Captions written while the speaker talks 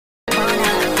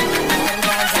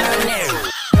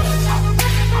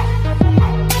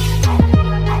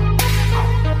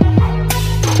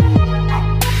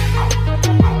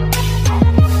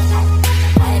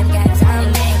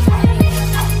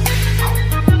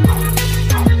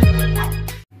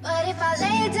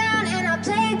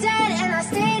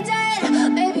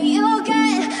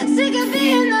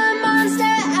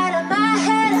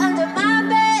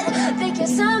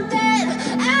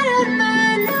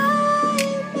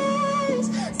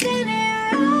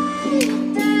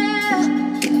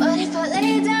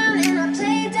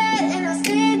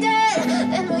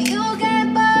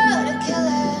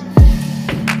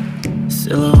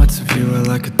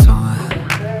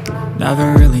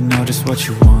really know just what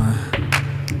you want.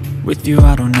 With you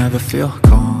I don't ever feel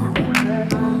calm.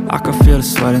 I can feel the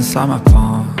sweat inside my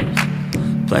palms.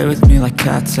 Play with me like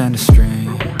cats and a string.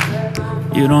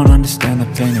 You don't understand the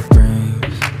pain it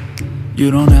brings.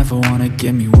 You don't ever wanna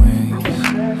give me wings.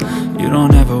 You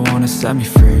don't ever wanna set me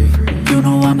free. You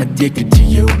know I'm addicted to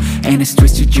you, and it's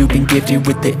twisted, you've been gifted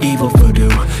with the evil voodoo.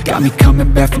 Got me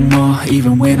coming back for more,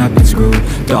 even when I've been screwed.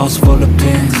 Dolls full of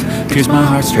pins, pierce my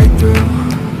heart straight through.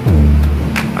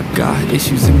 I got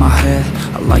issues in my head,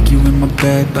 I like you in my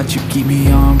bed, but you keep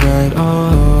me on red.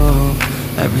 Oh,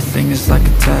 everything is like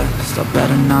a test, I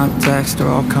better not text or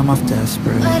I'll come off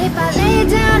desperate. But if I lay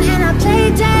down and I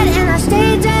play dead and I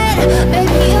stay dead,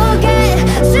 maybe you'll get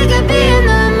sick of being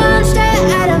the monster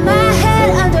out of my head,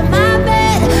 under my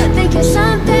bed, thinking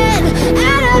something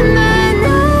out of my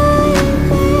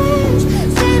nightmares,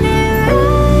 standing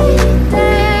right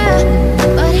there.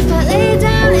 But if I lay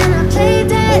down and I play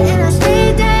dead and I stay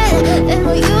dead, then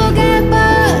will you get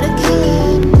bored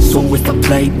again? So if I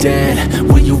play dead,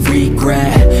 will you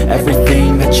regret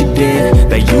everything that you did,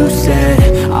 that you said?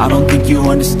 I don't think you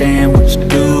understand what you're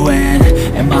doing,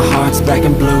 and my heart's black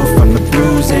and blue from the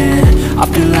bruising. I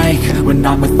feel like when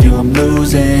I'm with you I'm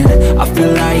losing. I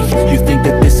feel like you think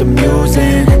that this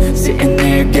amusing, sitting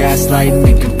there gaslighting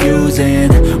and confusing.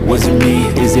 Was it me?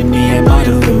 Is it me? Am I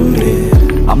deluded?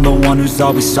 I'm the one who's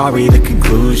always sorry, the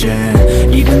conclusion,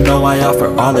 even though I offer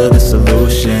all of the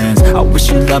solutions. I wish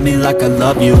you loved me like I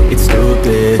love you, it's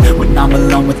stupid. When I'm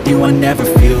alone with you I never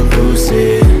feel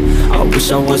lucid. I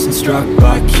wish I wasn't struck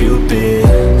by Cupid.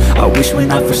 I wish when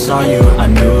I first saw you I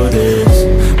knew this.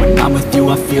 When I'm with you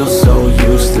I feel so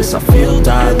useless, I feel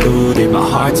diluted, my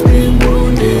heart's been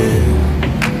wounded.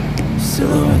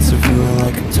 Silhouettes of you are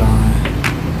like a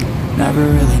taunt, never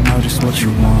really know just what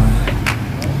you want.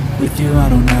 With you I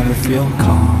don't ever feel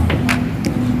calm,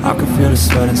 I can feel the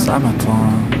sweat inside my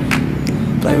palm.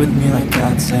 Play with me like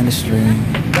cats and a string.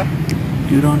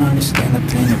 You don't understand the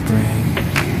pain it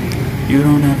brings. You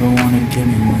don't ever wanna give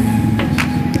me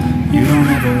wings. You don't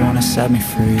ever wanna set me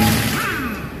free.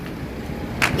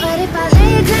 But if I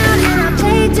lay down and I